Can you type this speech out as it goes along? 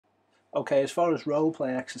Okay, as far as role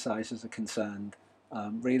play exercises are concerned,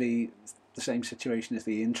 really the same situation as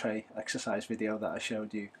the in-tray exercise video that I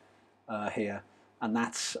showed you here, and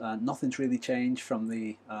that's nothing's really changed from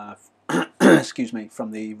the excuse me,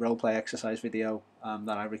 from the role play exercise video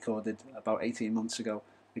that I recorded about 18 months ago.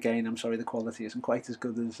 Again, I'm sorry the quality isn't quite as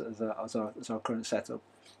good as our current setup,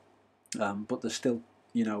 but there's still,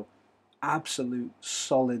 you know, absolute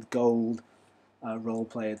solid gold role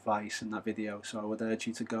play advice in that video. So I would urge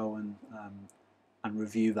you to go and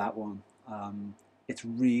review that one. It's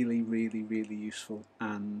really, really, really useful,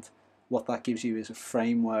 and what that gives you is a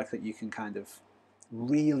framework that you can kind of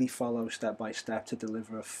really follow step by step to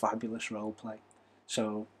deliver a fabulous role play.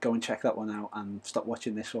 So go and check that one out and stop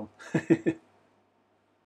watching this one.